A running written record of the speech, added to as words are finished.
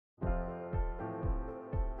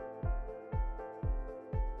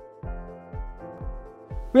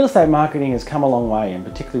Real estate marketing has come a long way, and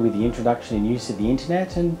particularly with the introduction and use of the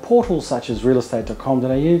internet and portals such as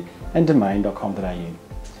realestate.com.au and domain.com.au.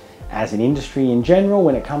 As an industry in general,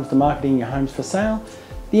 when it comes to marketing your homes for sale,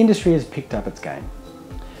 the industry has picked up its game.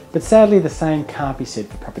 But sadly, the same can't be said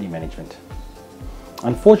for property management.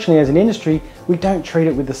 Unfortunately, as an industry, we don't treat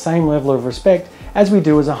it with the same level of respect as we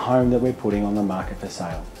do as a home that we're putting on the market for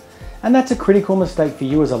sale. And that's a critical mistake for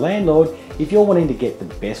you as a landlord if you're wanting to get the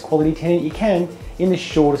best quality tenant you can in the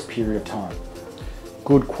shortest period of time.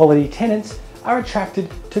 Good quality tenants are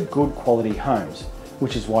attracted to good quality homes,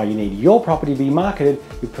 which is why you need your property to be marketed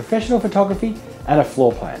with professional photography and a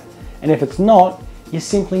floor plan. And if it's not, you're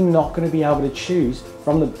simply not going to be able to choose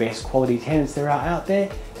from the best quality tenants there are out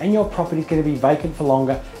there, and your property is going to be vacant for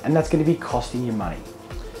longer, and that's going to be costing you money.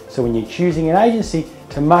 So when you're choosing an agency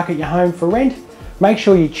to market your home for rent, make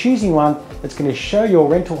sure you're choosing one that's going to show your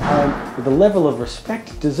rental home with the level of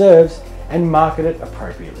respect it deserves and market it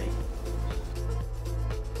appropriately.